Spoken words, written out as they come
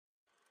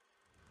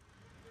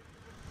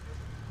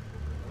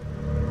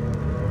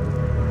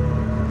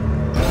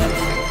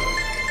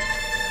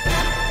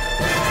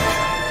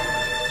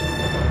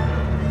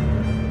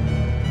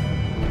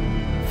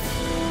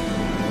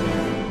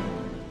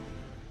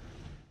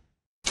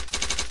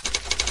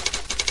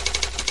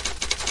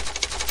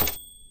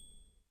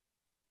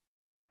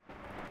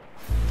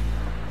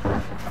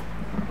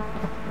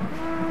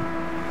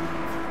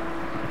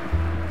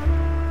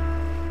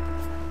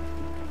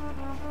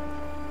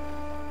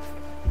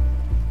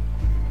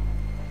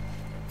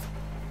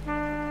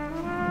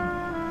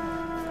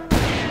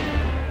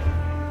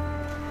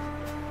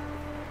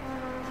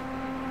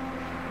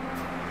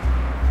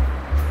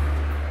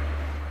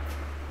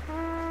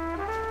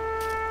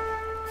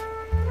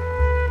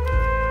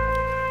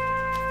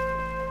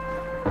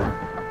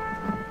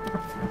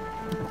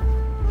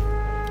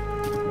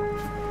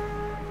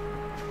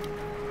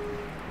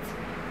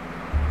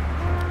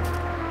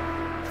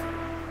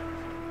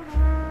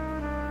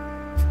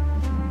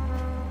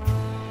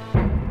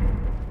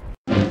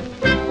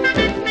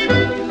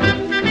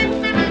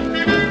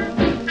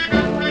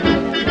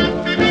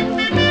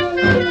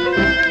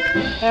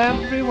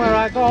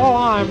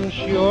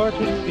sure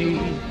to see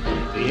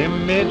the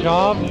image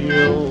of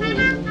you.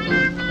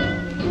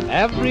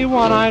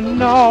 Everyone I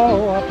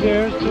know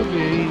appears to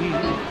be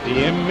the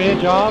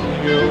image of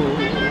you.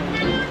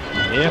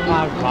 If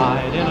I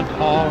ride in a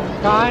tall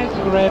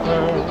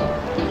skyscraper,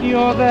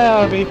 you're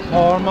there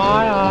before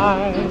my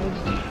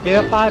eyes.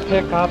 If I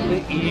pick up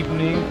the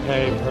evening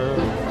paper,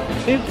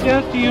 it's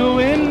just you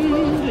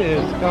in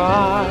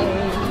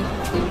disguise.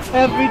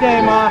 Every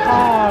day my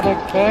heart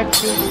expects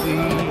to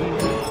see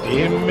the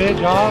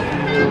image of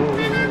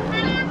you.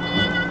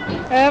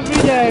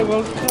 Every day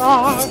will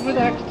start with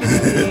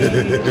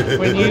ecstasy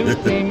when you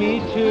see me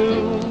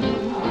too.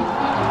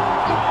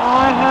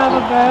 I have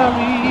a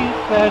very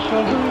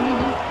special dream,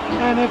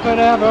 and if it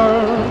ever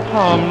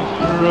comes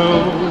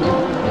true,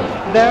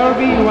 there'll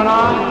be when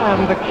I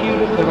am the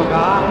cutest little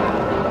guy,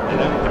 and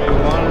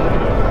everyone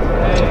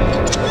will say,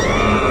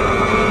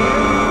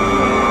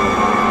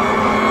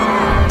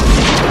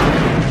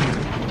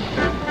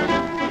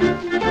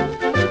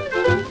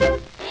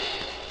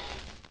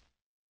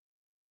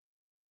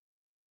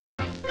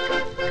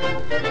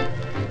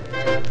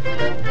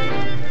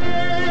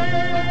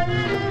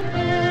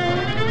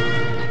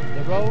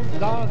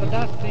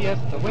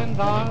 the winds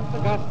are the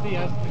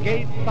gustiest, the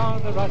gates are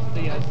the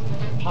rustiest,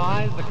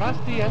 pie's the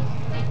crustiest,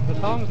 the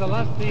song's the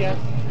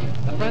lustiest,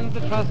 the friend's the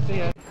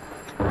trustiest.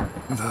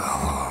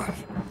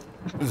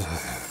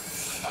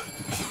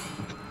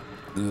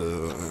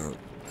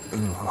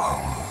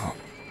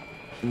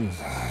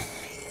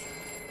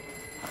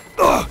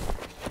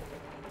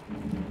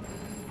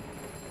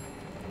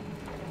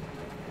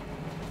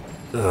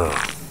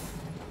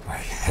 My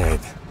head.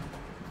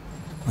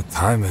 What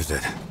time is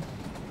it?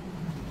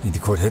 Need to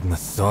quit hitting the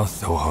sauce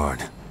so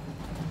hard.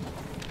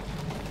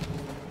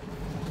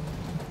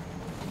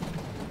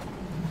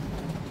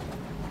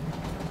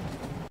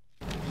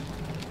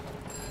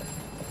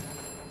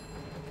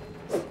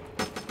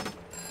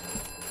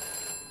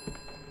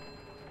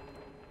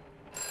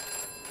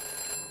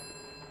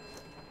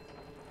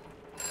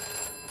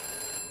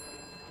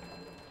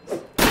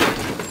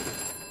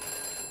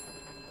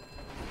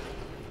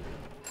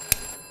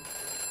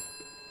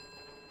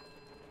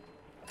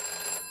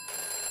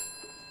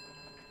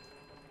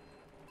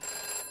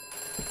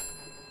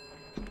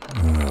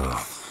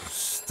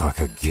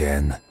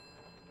 Again.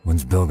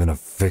 When's Bill gonna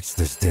fix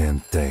this damn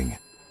thing?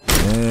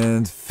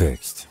 And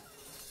fixed.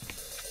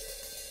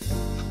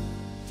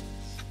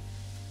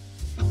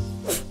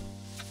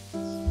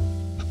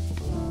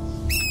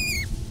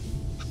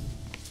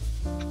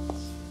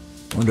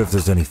 Wonder if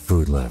there's any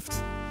food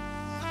left.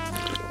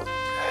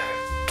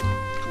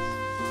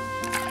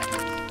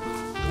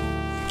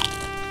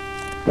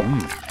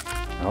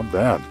 Not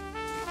bad.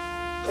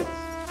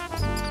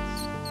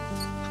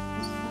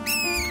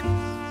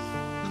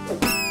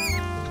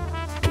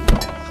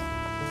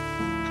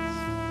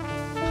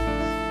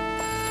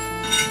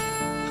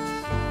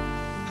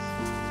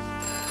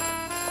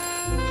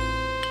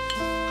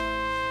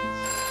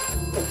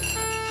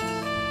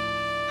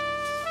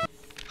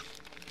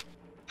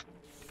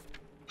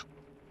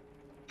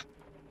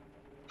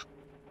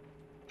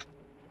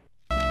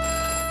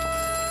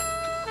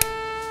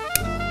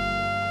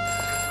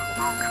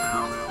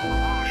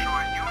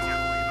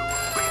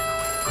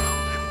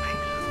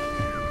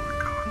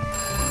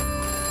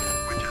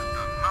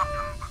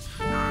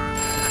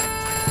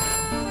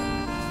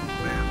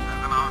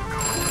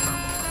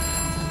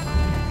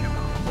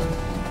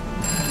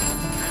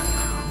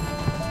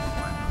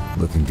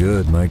 Looking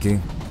good, Mikey.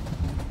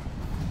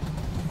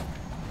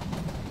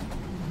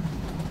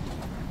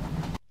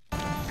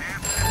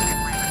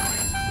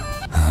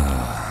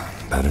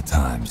 Better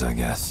times, I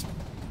guess.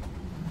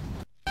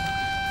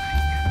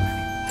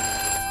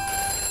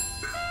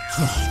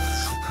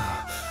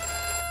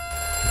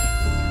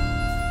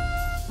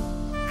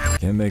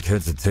 Can't make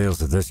heads or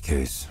tails of this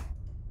case.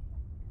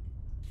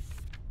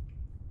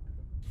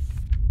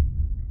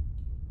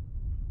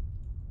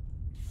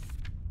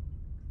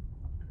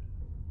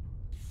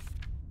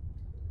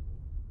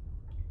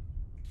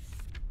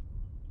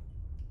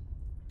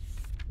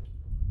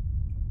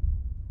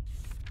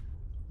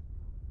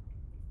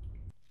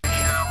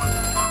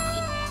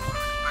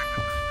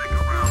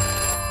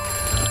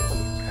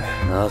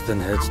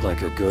 Nothing hits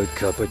like a good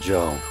cup of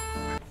joe.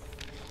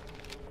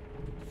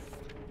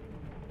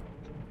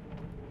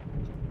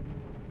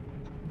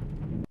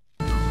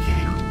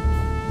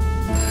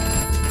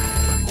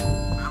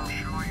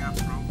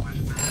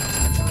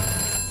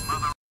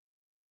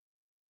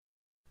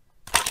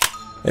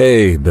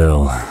 Hey,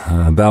 Bill.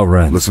 About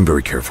rent. Listen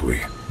very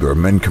carefully. There are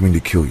men coming to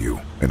kill you,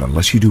 and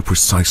unless you do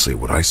precisely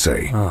what I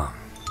say... Oh,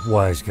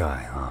 wise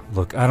guy, huh?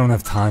 Look, I don't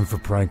have time for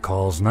prank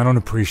calls, and I don't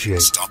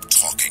appreciate... Stop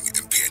talking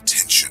and pay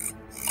attention,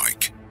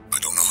 Mike. I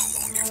don't know how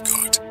long you've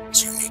got,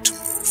 so you need to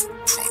move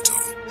pronto.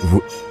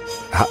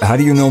 How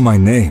do you know my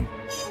name?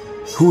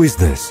 Who is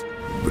this?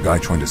 The guy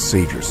trying to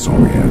save your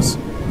sorry ass.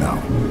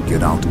 Now,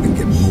 get out and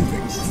get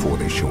moving before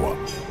they show up.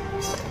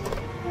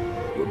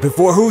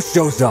 Before who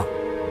shows up?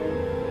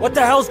 What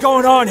the hell's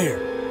going on here?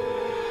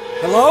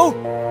 Hello?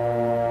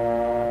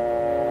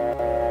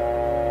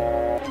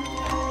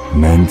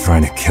 men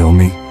trying to kill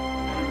me?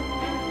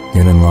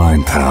 Get in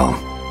line, pal.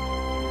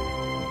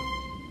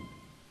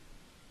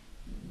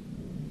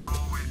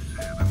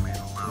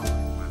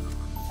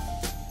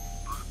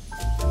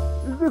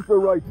 Is this the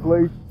right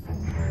place?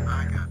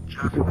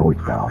 It's your voice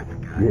down.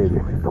 Yeah,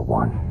 this is the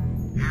one.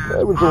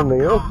 I was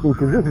only asking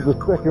because this is the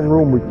second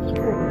room we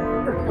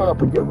checked. Just shut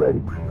up and get ready.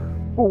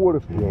 But what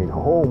if he ain't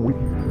home?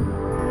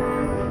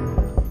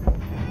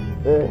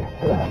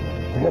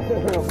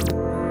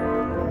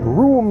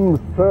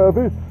 Room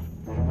service.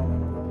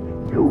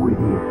 You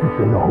idiot,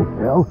 it's in the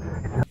hotel.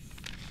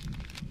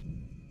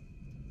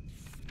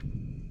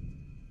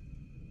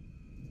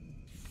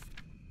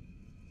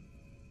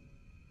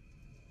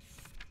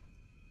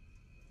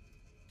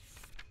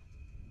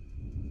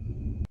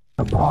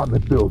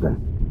 Apartment building.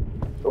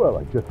 Well,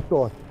 I just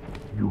thought.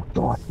 You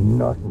thought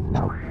nothing.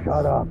 Now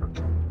shut up.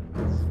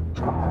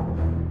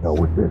 Now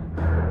what's this?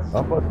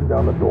 I'm busting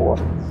down the door.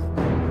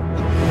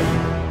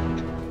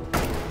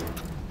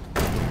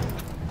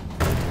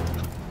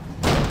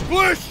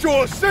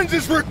 Glassjaw sends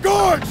his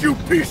regards, you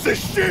piece of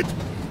shit!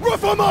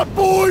 Rough him up,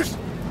 boys!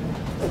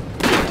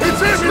 It's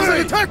him! He's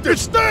a detective!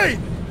 Stay!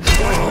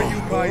 What are you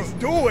guys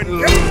doing?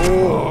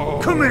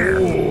 Come here!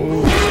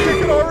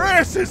 Kicking our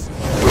asses!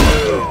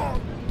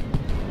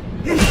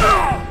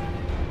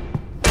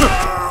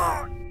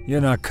 You're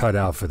not cut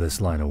out for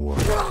this line of work.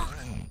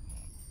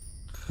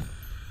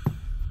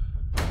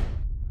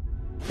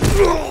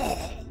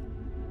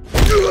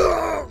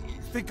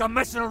 Think I'm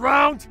messing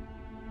around?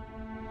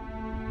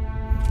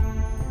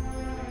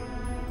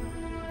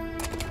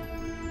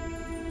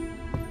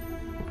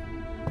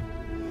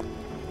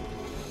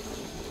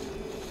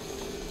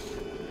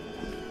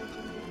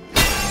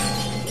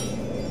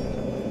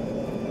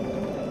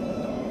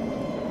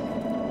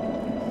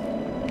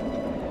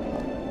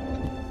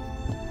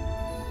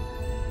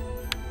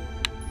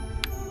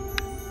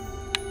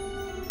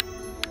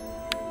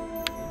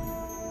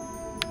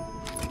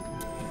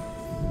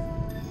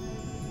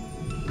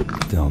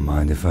 Don't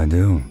mind if I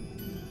do.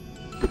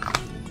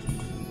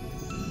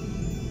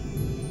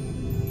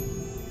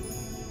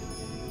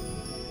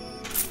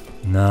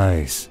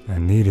 Nice. I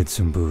needed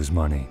some booze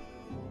money.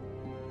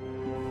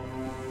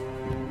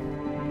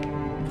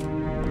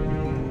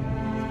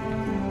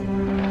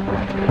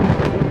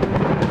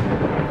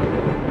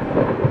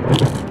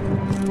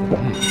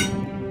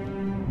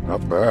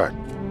 Not bad.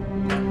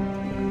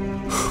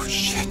 Oh,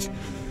 shit.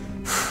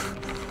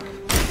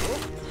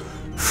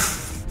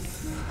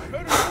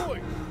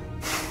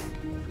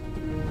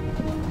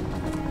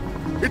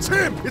 It's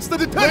him! It's the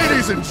detective!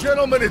 Ladies and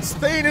gentlemen, it's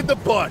Thane in the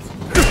butt!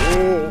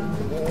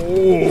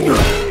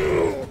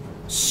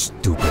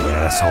 Stupid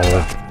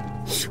asshole.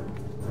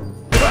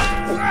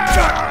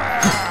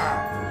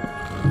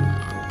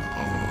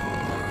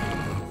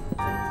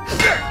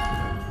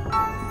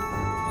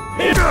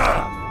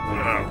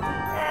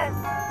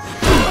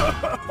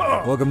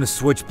 Welcome to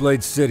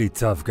Switchblade City,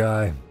 tough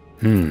guy.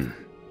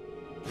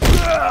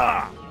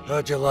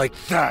 How'd you like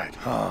that,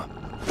 huh?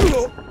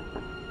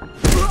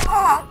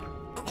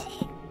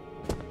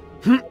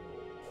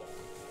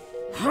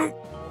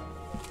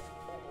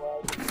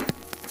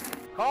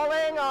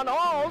 Calling on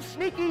all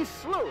sneaky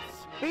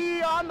sleuths.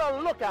 Be on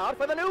the lookout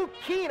for the new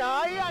Keen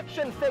Eye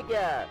action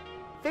figure.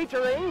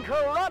 Featuring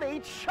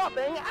karate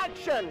chopping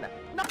action.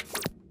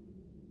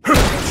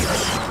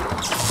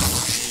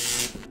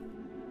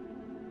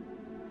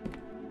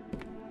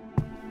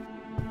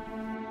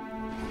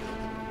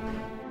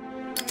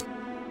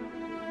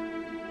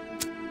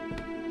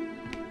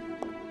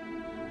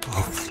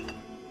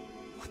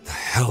 What the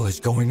hell is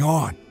going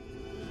on?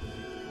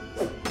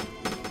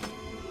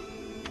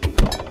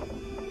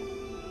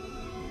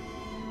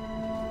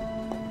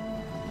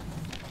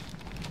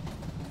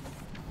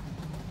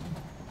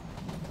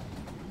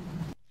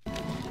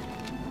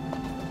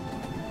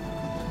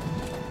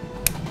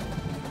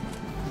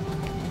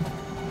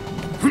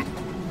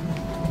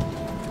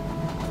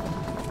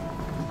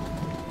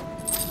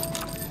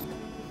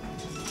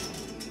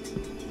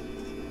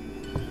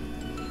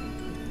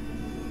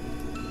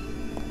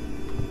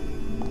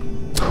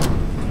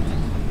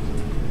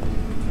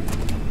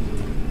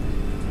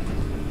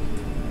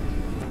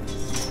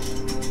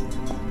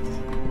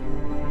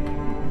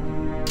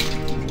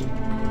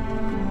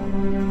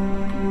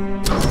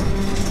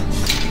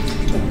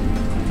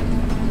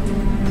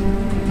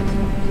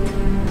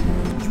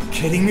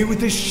 Kidding me with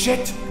this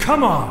shit?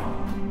 Come on!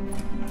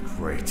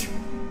 Great.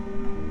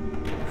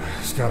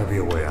 There's gotta be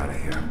a way out of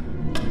here.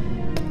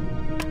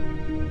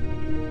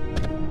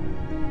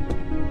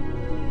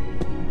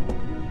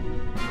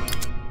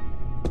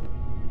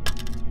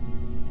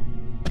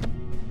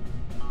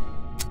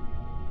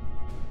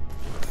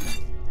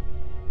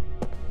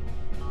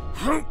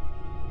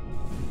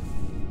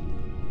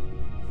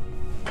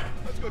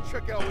 Let's go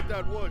check out what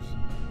that was.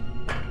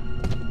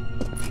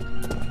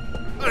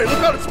 Hey, look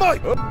out, it's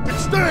Mike!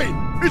 It's Stain!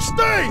 It's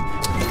Stain!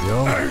 There you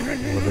go.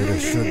 Elevator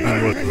should be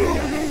working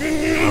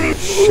again. I'm as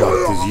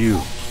shocked as you.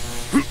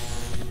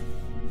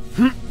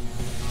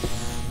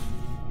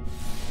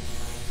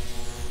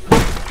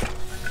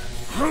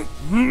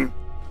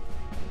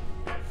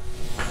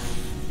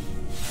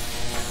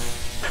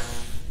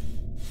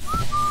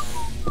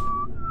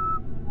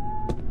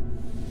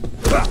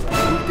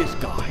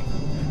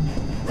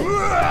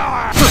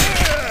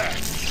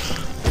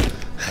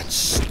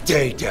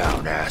 Stay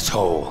down,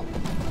 asshole.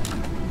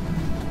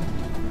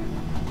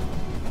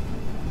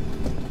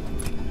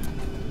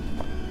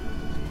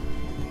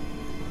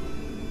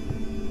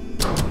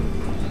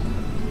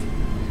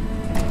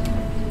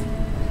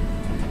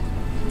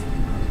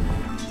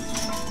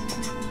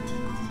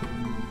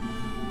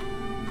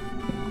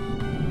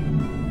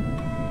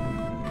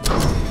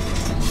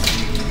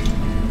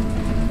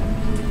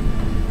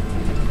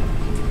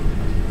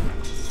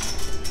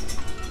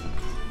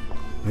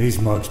 These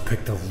mugs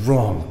picked the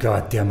wrong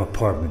goddamn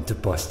apartment to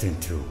bust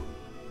into.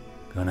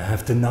 Gonna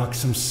have to knock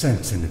some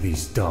sense into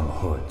these dumb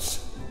hoods.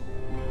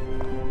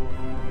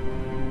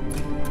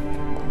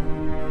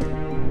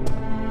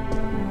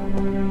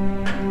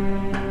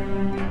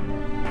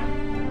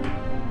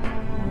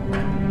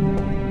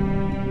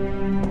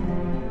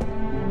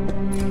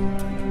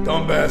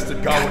 Dumb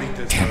bastard got what he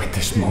deserved. Damn it,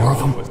 there's more of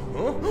them.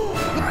 Huh?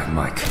 Alright,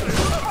 Mike.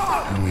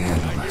 How do we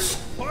handle this?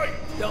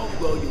 Don't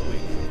roll your wings.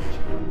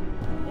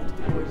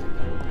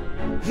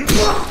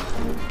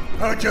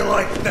 How'd you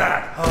like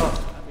that, huh?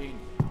 I mean,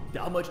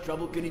 how much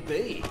trouble can he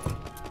be?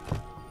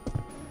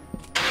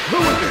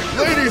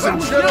 Ladies and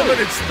gentlemen,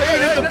 it's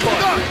staying in the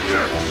butt.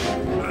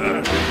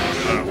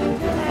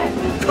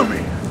 Come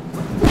here.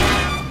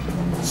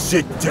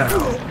 Sit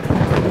down.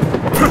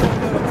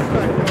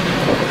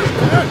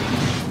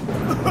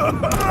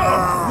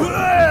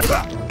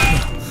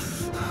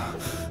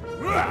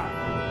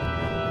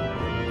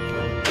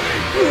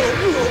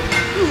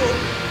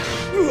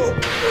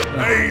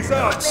 Hey, he's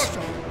up.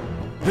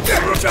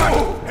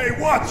 Hey,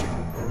 watch it.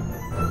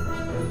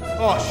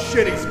 Oh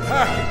shit, he's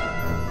packing.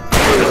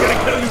 I'm gonna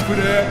kill you for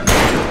that.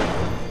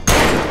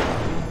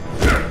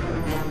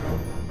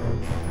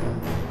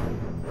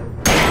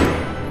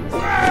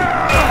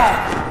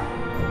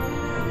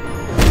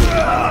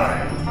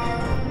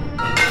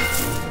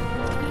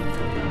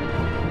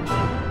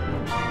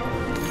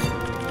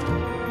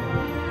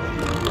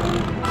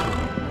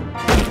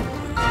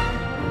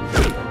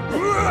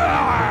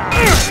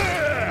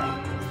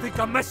 Think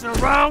I'm messing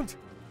around?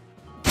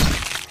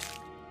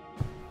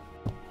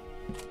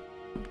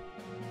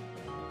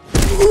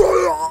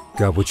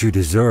 Got what you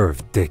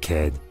deserve,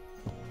 dickhead.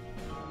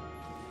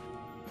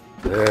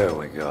 There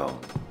we go.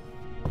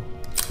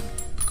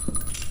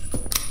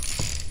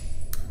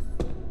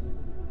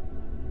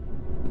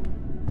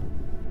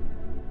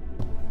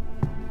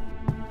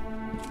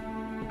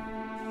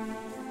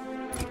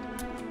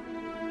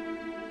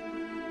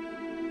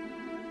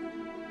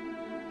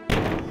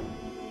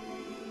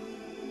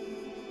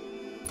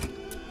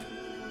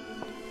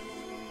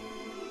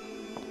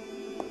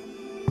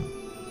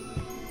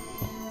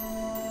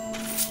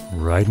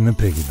 Right in the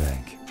piggy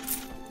bank.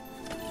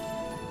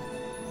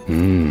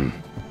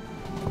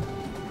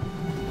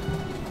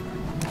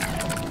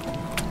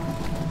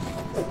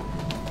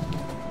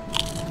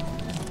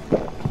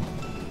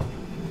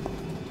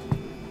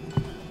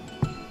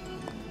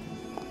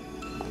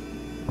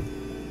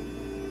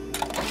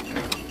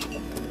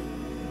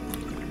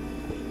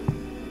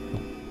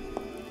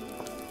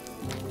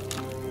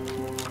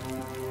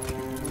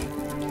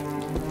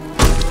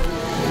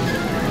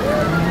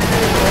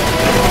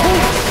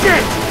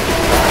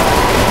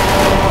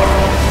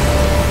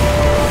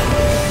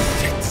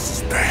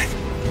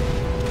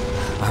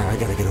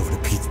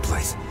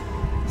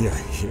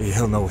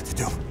 He'll know what to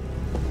do.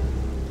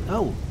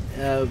 Oh,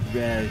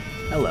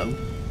 hello.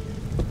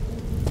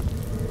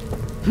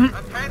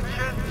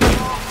 Attention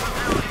all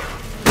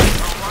civilians.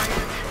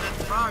 Hawaiian in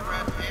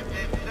progress in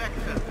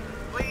injects.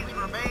 Please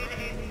remain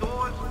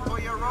indoors for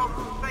your own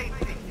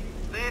safety.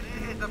 This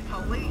is a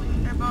police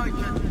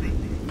emergency.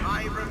 I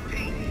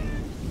repeat.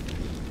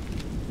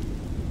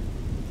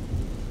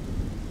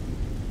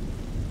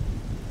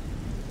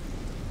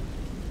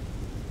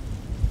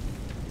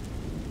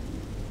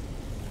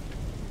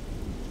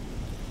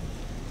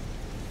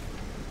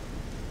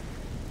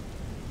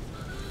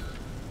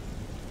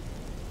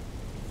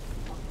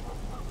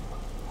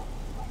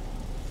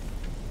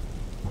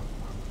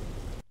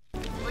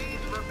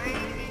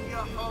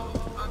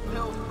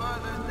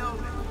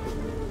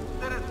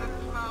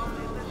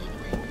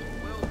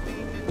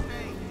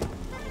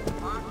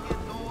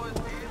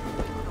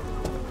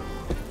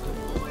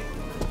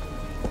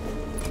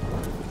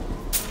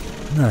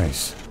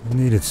 Nice.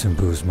 Needed some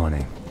booze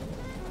money.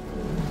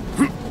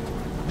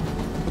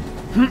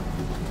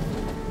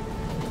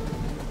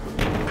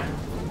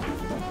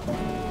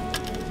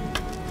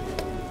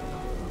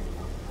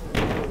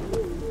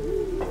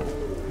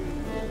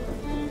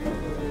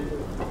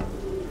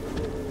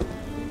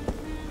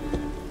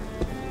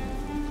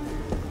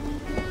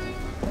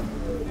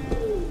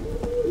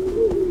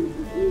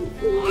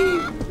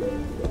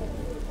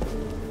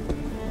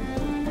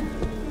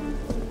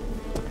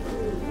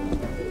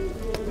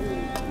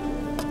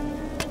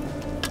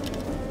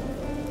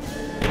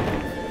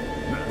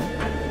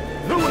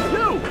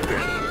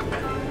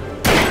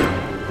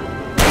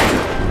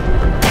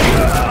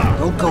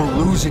 Don't go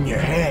losing your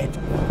head.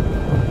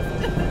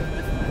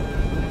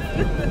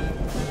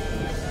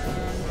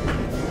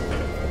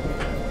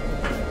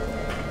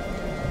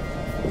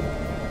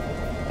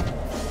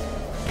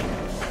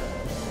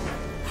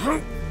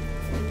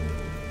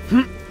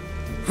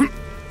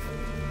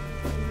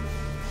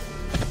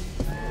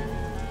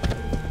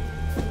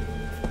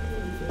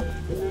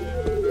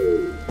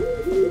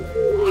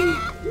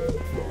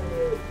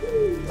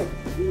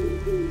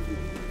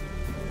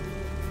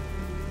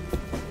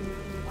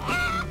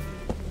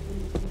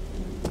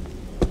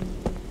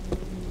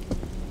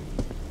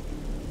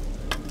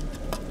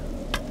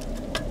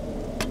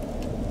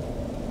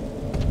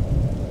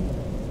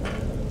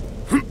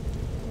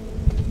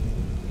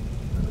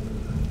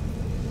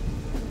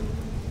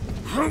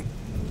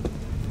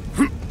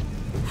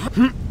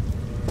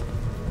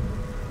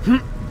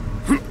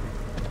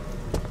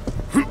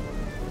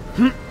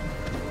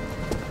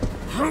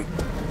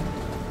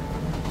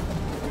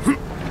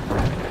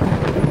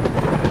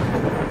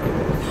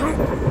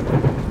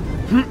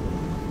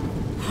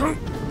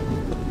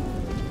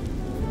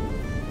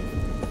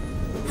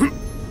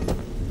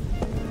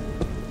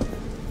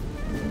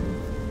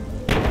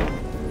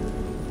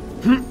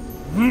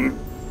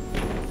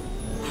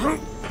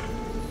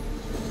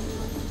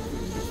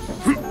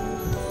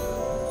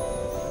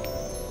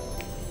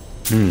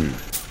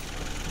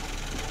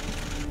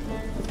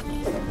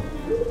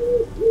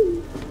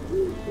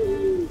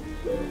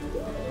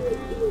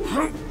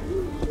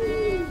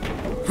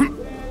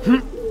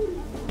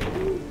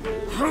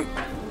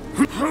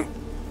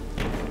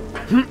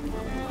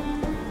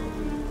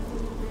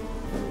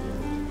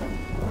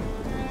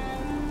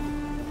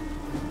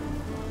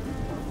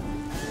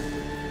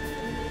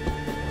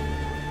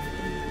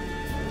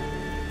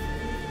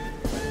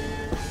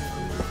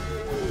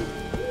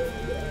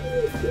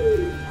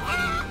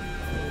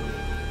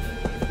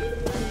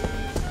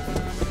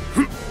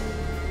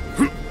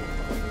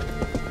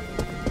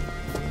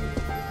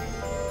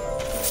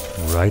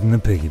 Right in the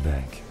piggy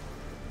bank.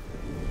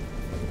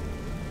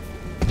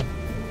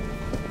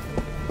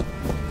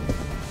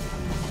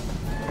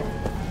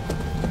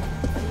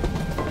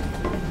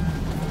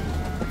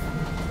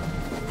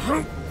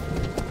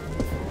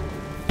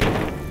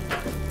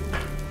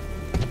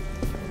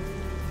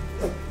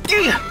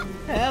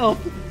 Help!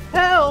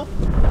 Help!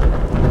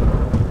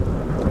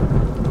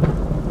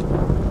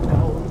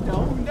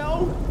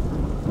 No!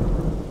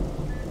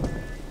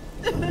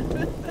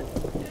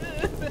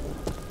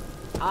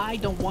 I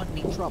don't want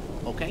any trouble,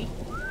 okay?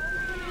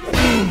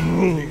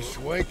 Holy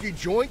swanky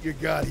joint you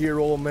got here,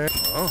 old man.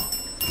 Huh?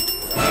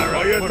 All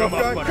right, you tough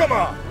guy? Come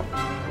on!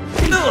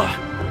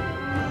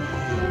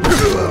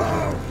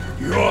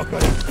 You're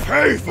gonna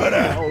pay for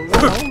that!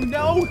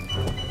 No!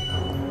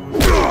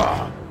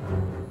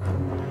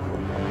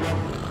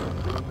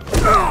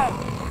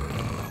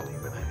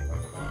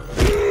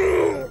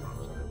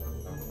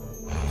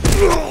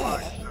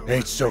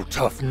 Ain't so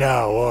tough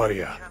now, are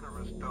ya?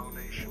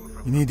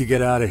 You need to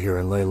get out of here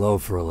and lay low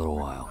for a little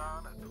while.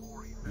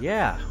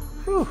 Yeah.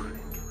 Whew.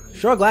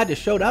 Sure glad you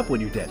showed up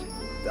when you did.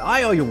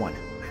 I owe you one.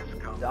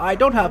 I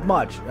don't have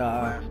much.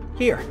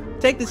 Here,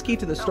 take this key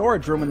to the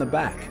storage room in the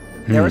back.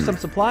 There are some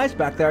supplies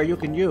back there you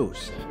can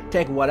use.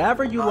 Take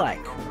whatever you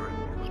like.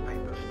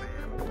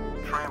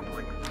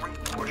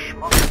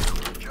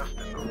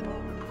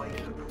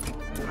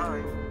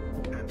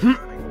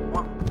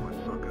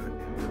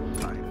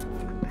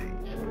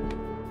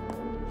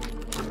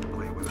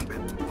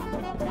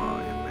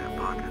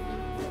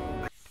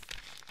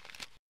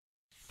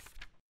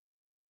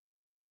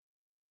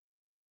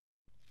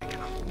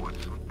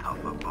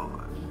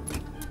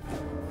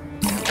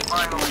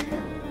 Finally,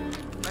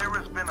 there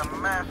has been a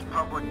mass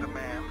public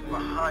demand for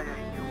higher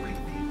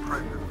UAD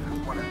presence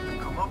in what has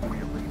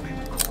colloquially been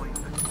coined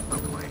the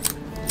Blade,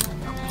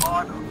 a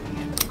part of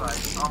East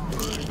Side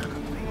Umber that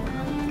has seen a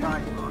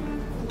skyrocket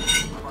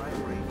in crime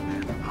rate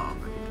and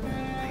poverty.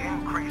 The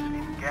increase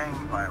in gang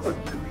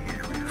violence in the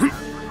area has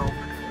resulted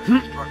in the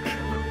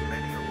destruction of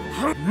many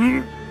local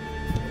businesses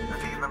and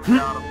even the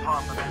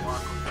out-of-pocket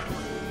local.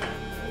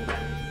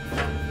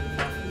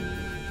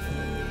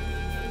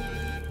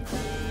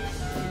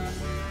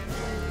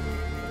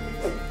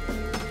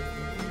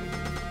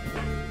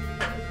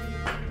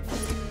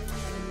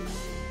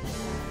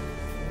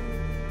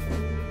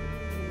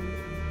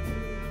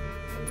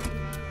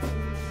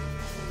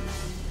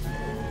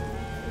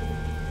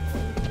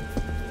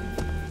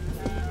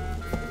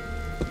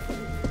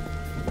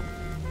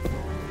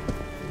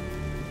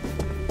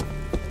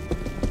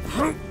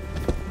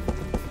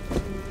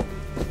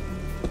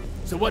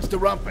 So what's the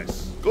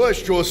rumpus?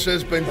 Glassjaw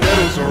says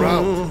Vendetto's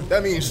around.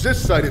 That means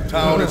this side of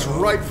town is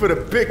ripe for the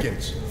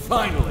pickings.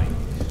 Finally.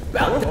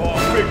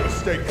 Oh, big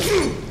mistake. What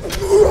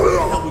the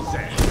hell was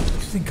that? You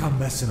think I'm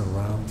messing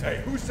around?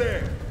 Hey, who's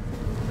there?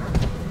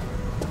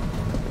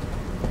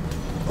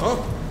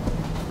 Huh?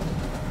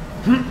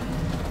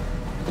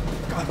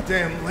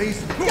 Goddamn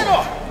lazy. Get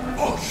off!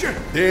 Oh, shit!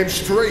 Damn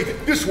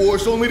straight. This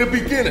war's only the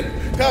beginning.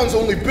 Town's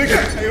only bigger.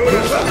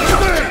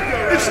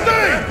 It's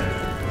staying!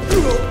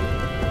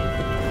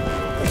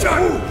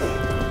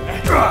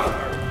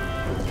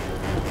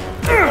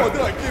 Oh,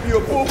 did I give you a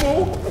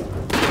boo-boo?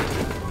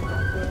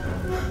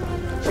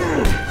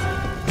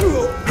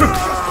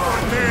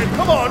 Man,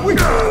 come on, we...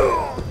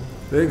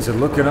 Things are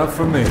looking up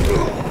for me.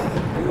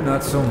 You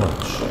not so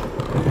much.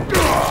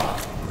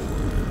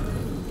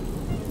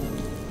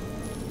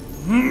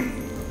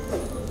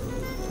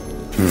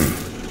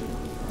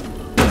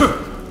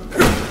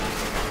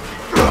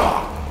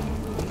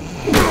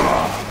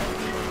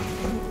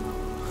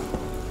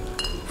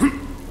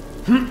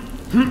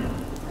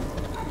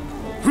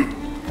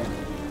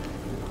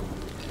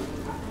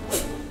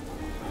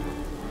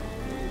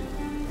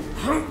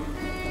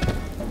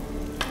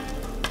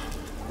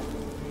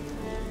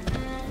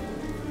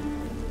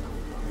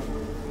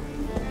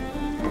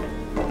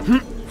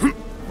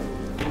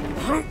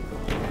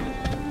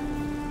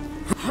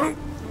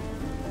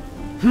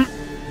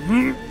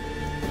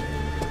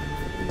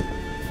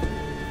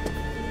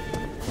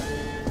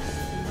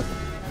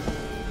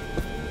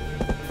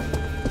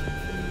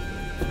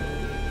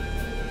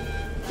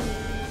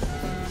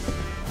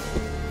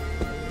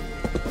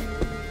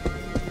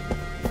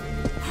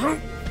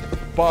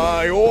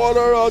 By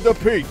order of the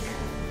peak.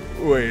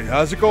 Wait,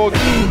 how's it going?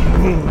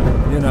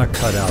 You're not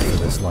cut out for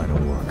this line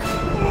of work.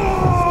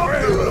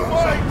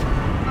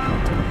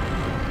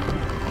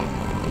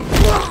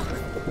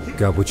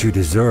 Got what you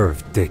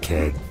deserve,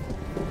 dickhead.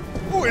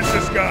 Who is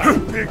this guy?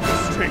 Big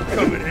mistake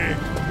coming in.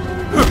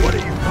 What are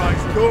you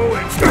guys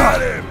doing?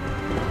 Got him!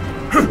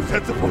 Is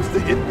that supposed to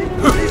get me?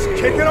 He's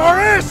kicking our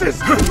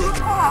asses!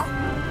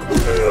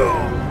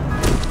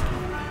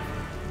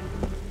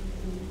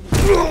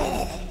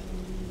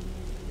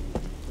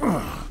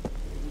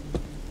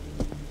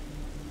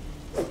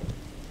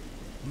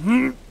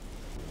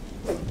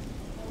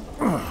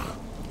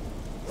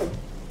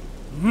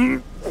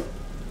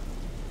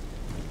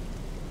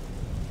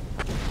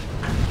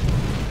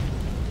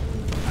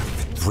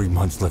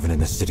 Living in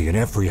the city and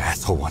every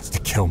asshole wants to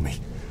kill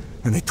me.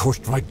 And they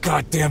torched my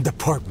goddamn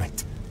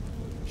department.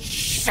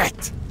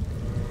 Shit!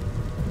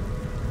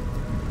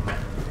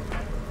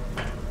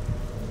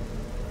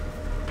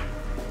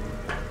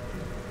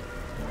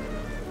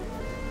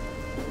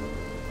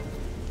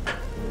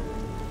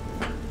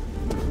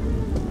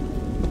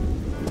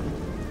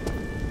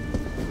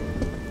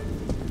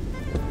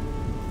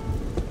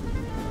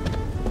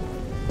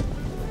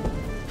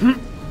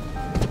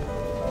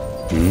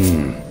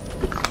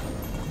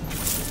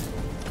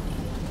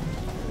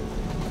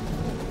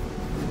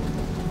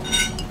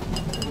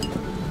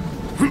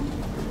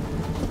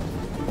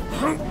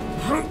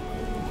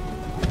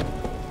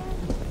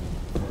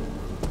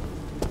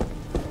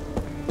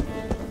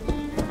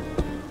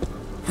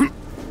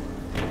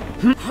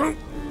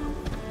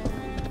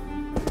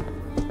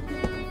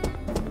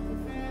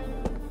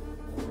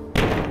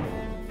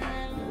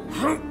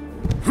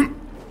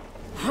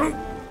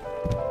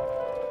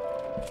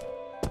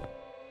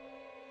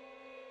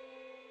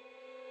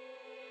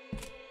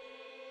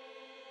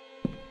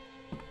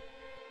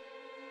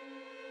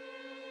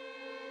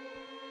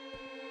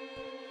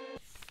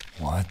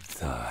 What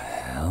the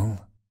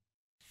hell?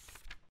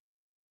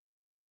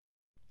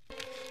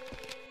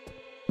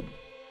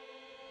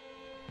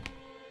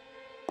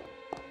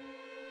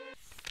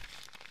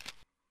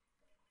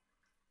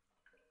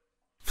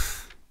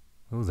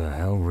 Who the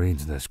hell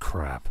reads this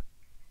crap?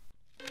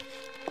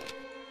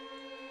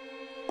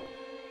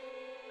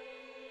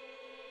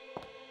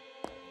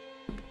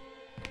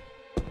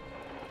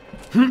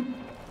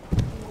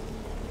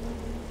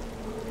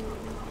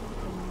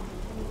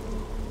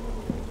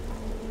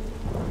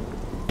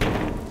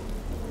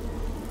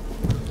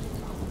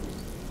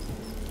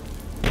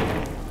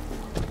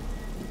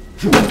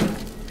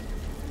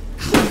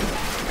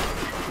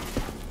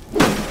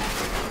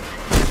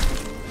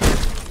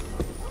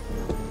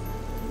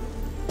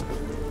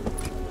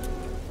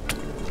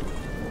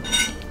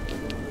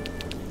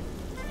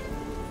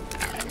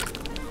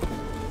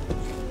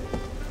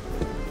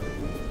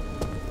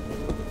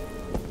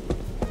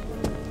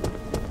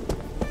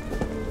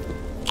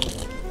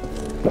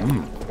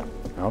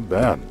 Not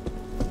bad.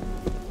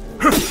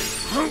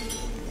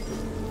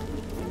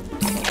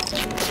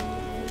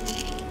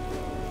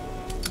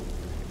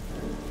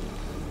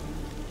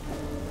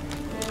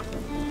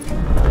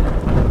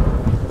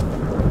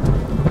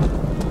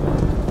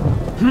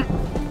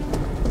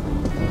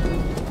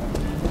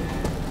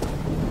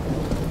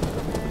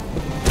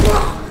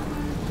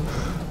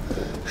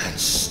 And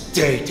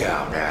stay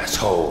down,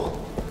 asshole.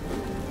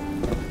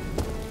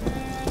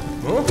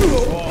 Huh?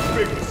 Oh,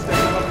 big mistake.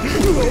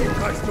 What are you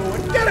guys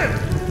doing? Get him!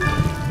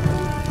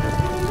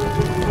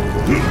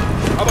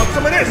 How about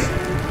some of this?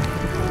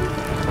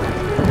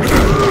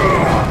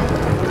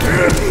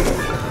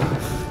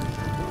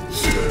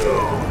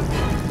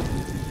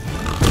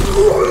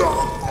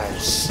 And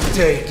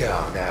stay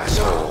down,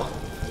 asshole.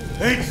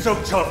 Ain't so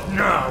tough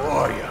now,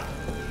 are ya?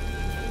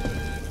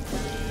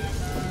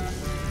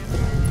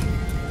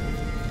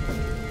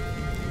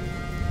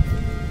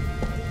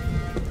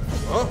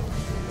 Huh?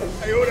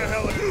 Hey, who the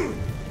hell are you?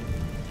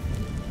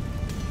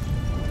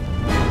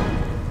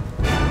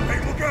 Hey,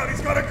 look out,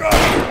 he's got a gun!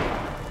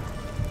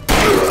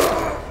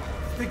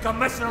 Think I'm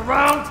messing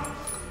around?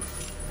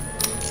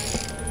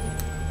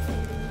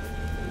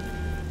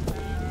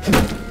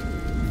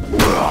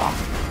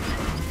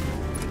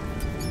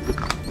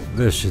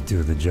 This should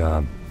do the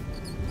job.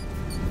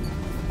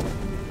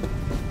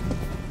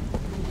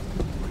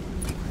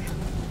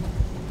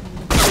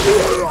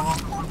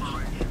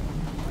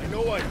 I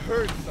know I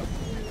heard something.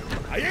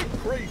 I ain't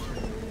crazy.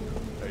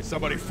 Hey,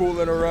 somebody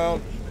fooling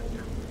around?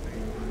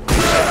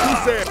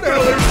 Who's there? What the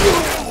hell are you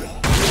doing?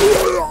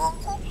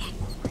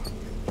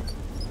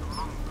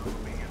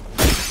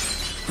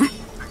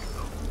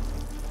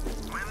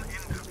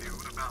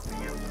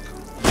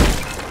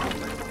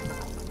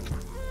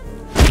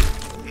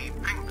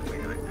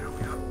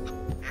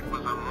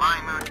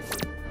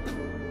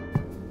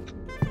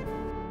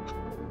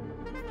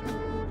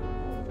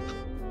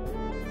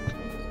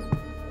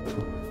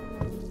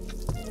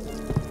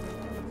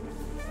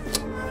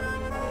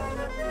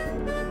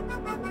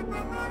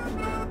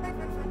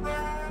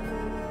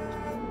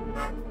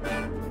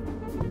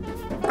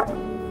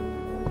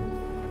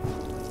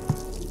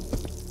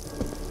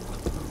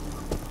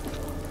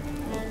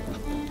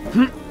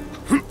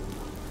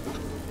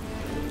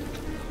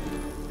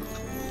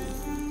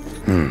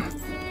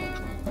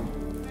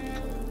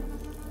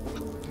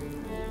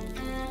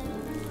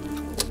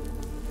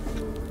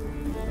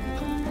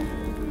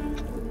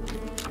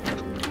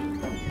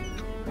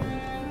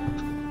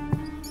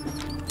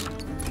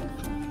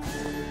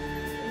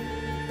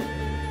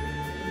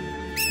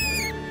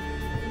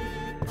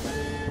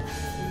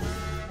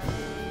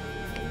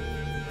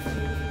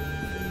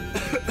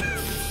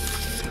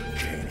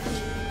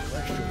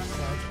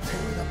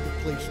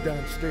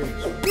 downstairs.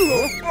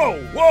 Whoa,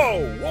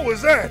 whoa! What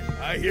was that?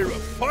 I hear a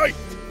fight.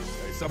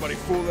 Hey, somebody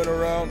fooling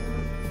around?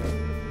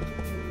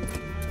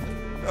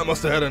 I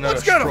must have had another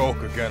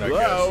stroke again, I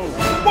guess.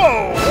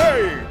 Whoa,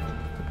 hey!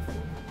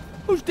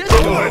 Who's this?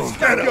 Let's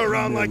get you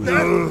around like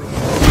that.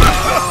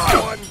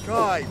 One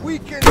guy, we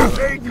can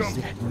take him.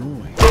 That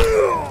noise?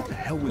 What the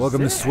hell was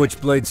Welcome that? to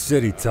Switchblade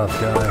City, tough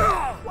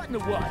guy. What in the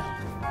wild?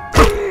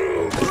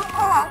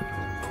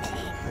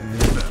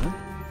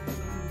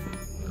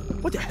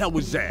 What the hell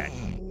was that?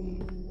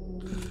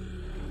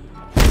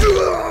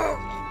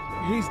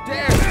 He's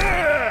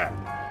dead!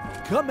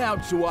 Come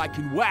out so I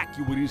can whack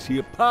you with his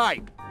here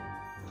pipe.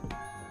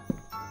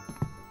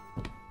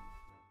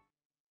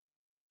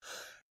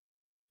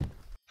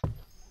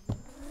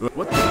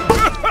 What the?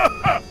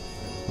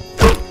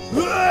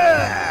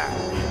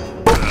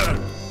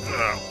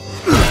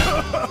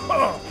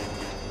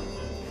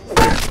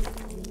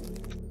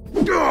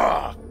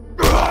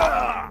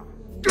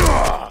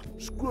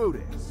 Screw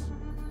this.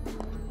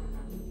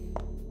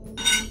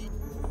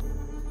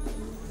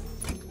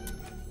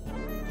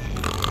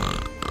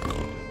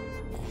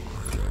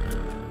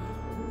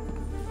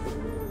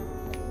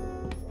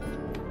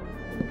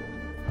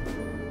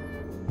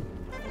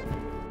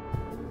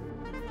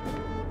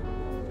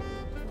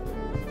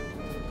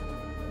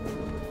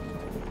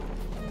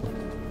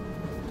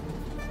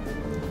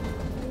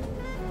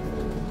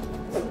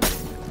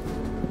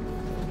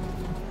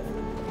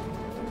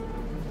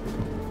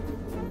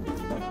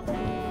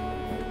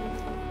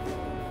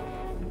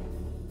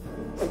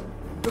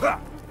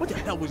 What the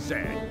hell was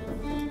that?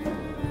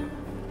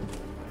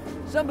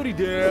 Somebody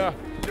there.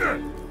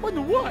 What in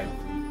the wild?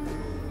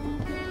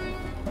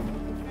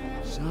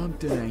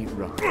 Something ain't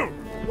right.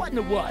 What in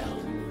the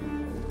wild?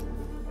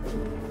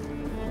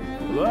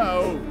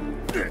 Hello?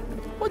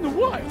 What in the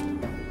wild?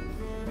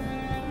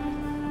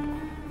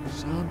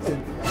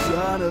 Something.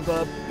 Son of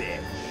a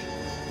bitch.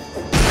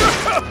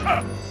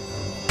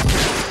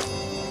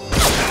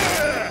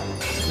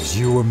 It was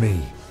you or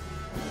me.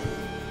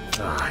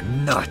 Ah,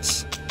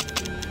 nuts.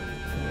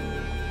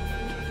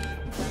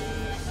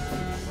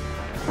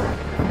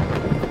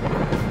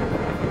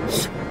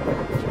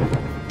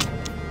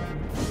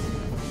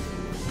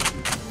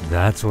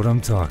 That's what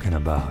I'm talking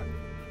about.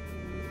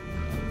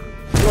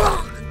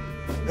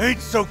 Ain't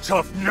so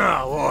tough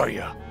now, are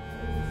ya?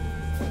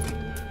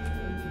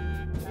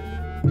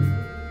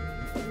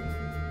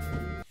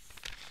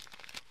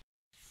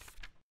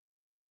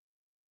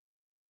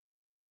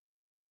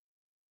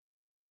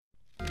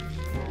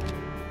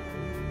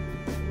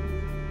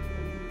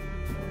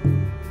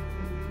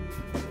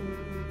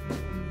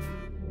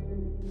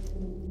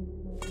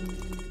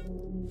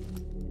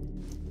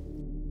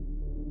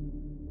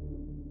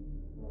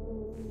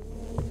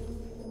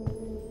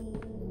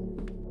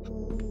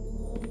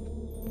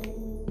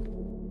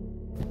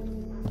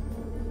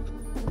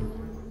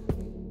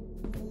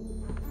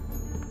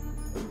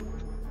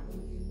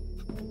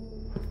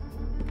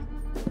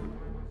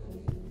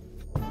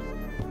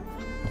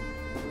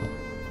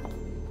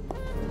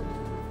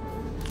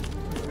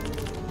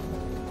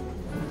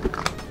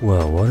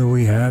 Well, what do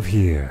we have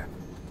here?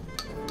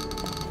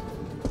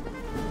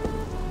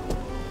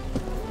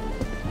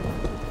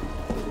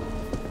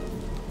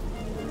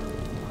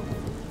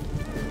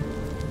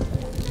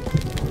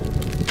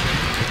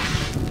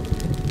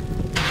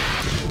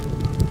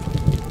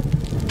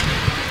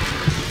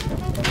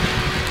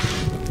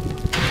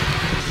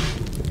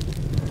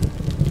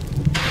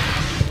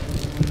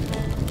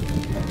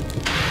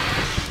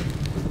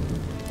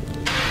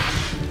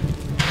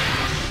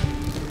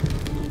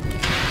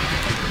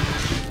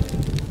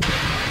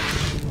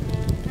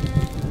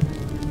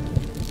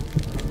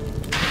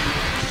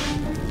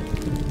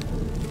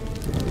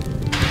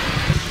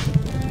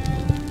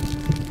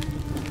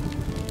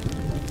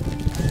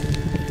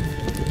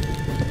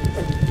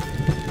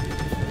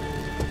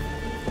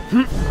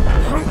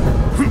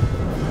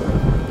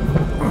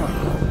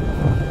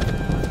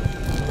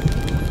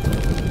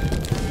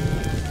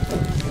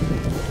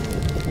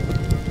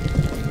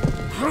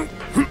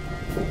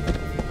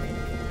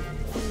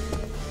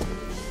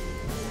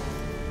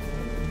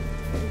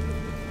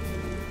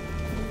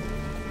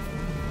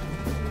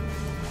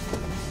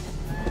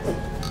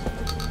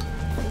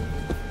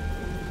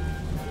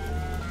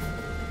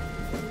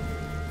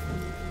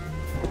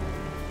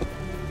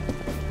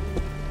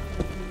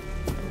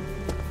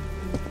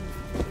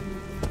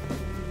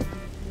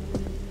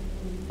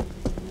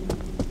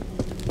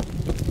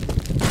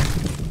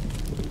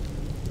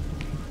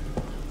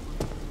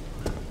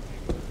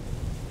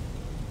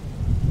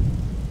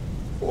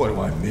 What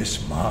do I miss,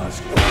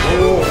 Maz?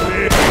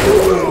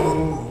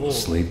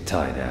 Sleep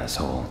tight,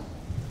 asshole.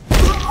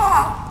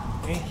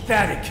 Ain't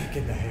that a kick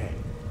in the head?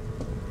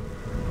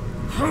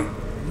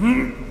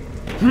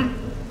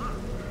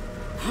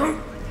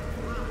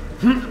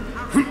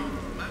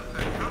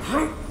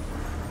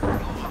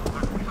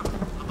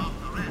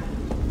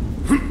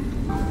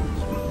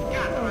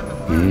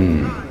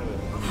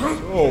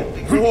 Oh,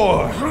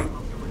 boy!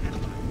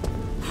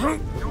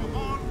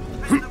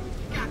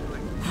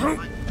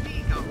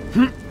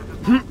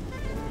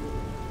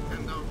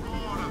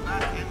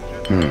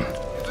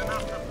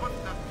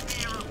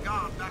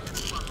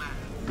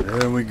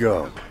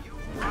 go.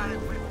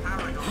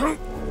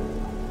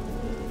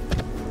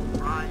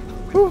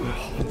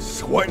 I'm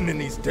sweating in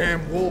these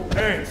damn wool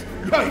pants.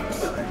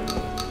 Yikes!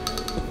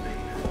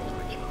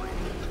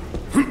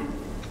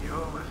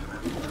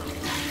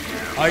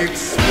 I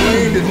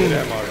explained it to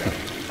them already.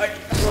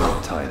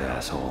 Tight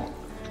asshole.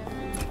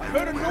 I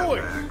heard a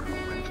noise.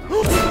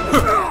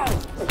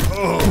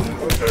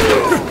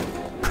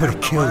 Could've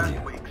killed you.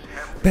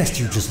 Best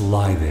you just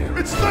lie there.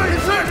 It's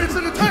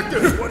a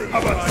detective!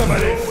 How about some of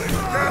this?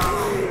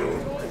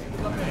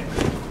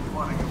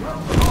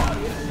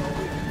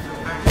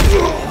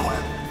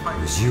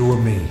 It was you or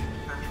me.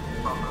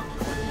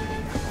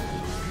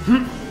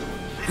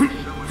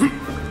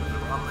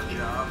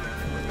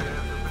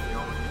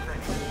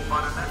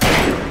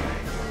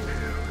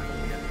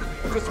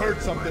 Just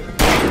heard something.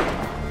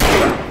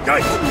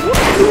 Guys!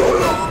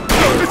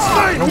 It's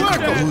Stain!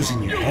 Whack him!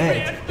 Losing your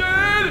head.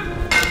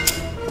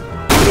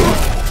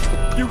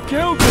 You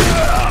killed him!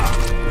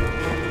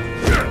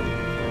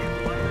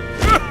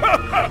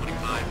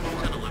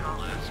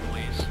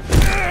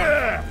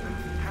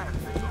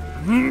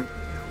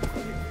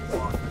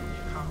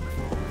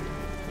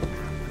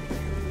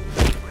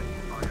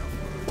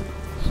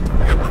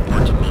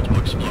 Reports of multiple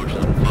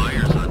explosions and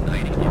fires on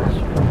Nightingales.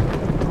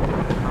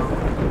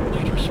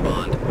 Please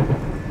respond.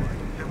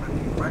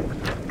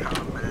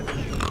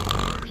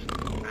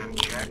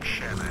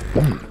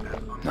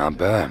 Not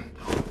bad.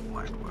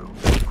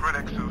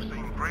 Critics who've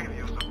seen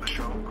previews of the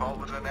show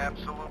called it an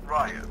absolute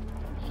riot.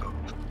 So,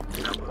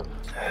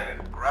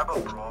 grab a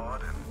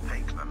broad and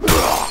take them.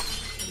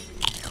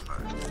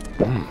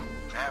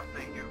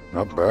 After you.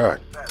 Not bad.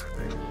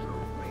 Saturday, so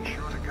be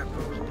sure to get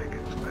those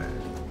tickets back.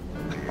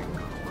 They ain't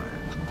gonna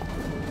last.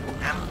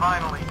 And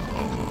finally,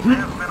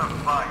 there's been a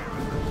fire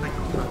in the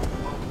Singleton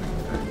clothing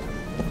section.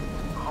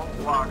 The whole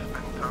block's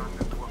been turned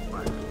into a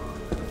black spot.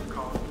 It's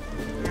caused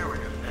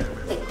serious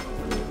damage to the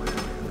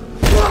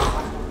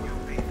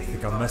area.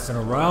 Think I'm messing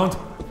around?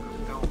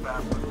 Still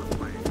battling the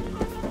flames of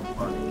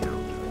body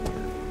counter.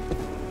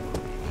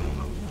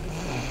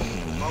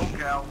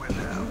 Smoke out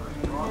without as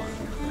strong as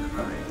you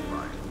tonight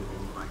by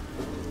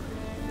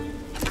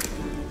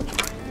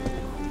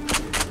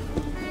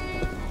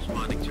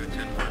Responding to a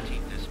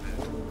 1014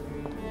 dispatch.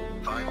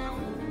 find them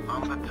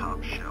on the top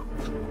shelf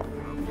of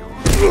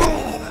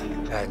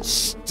your And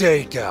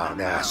stay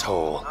down,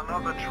 asshole.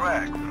 another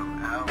track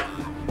from Al.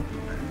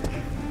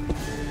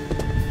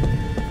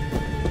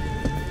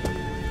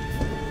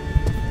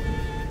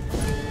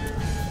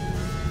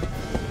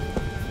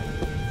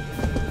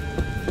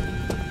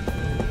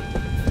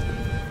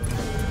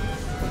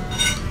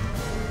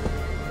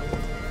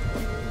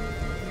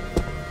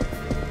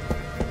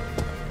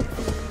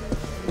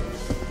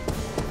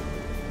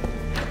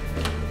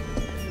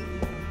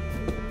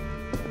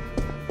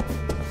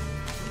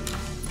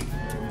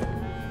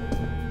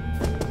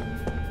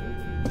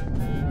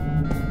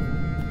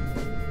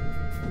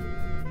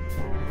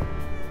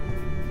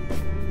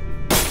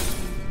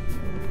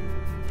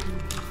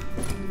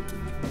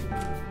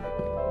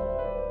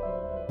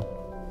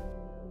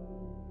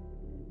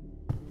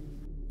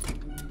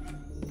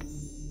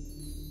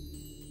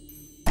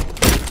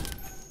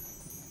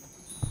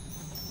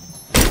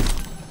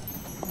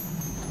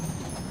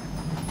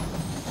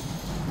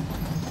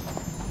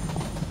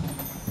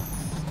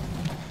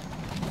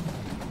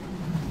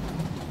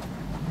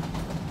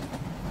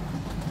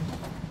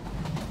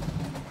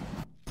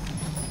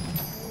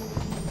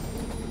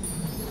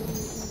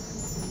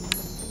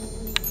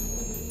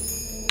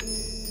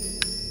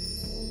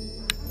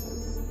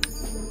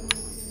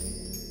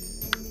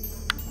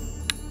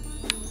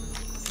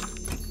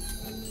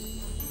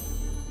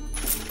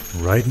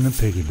 Right in the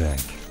piggy bank.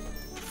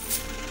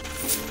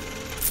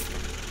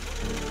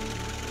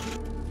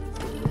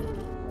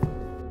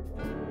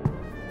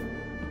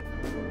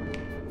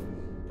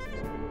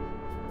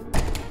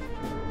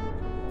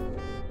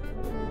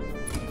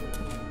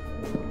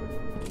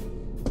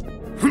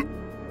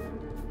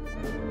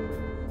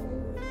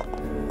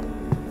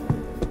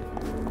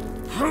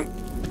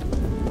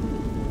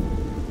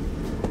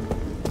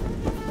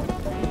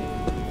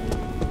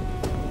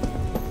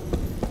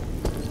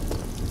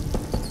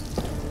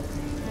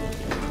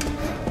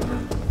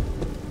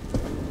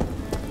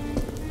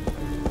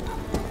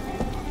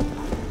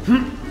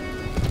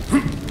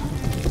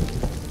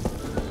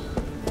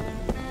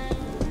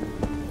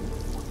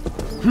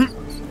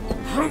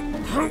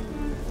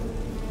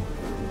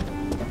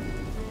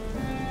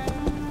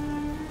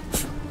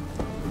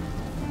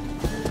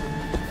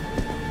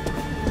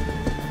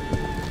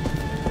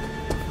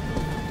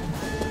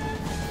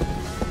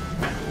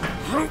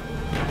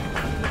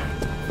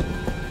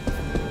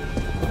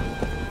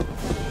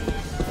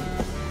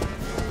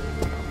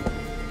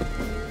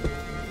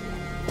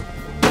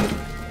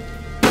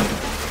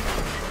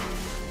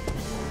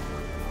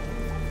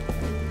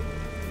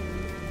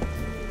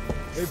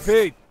 Hey,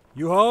 Pete,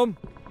 you home?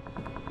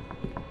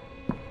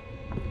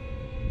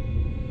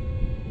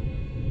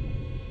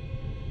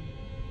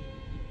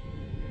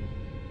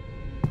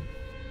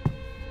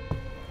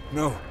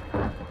 No.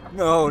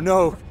 No,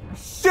 no.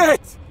 Shit!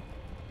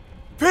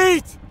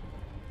 Wait!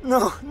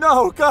 No,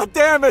 no, god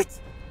damn it!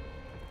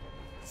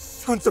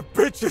 Sons of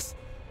bitches!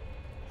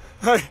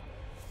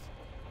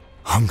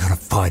 I'm gonna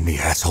find the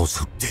assholes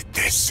who did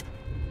this.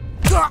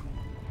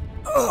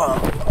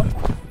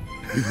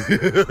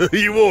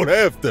 You won't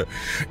have to.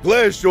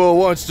 Glassjaw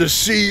wants to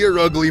see your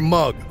ugly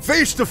mug,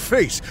 face to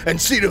face, and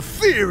see the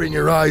fear in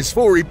your eyes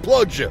before he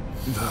plugs you.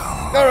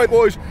 All right,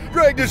 boys,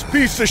 drag this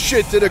piece of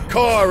shit to the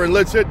car and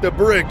let's hit the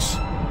bricks.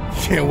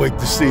 Can't wait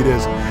to see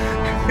this.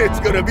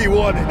 It's gonna be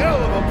one hell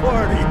of a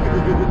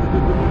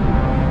party.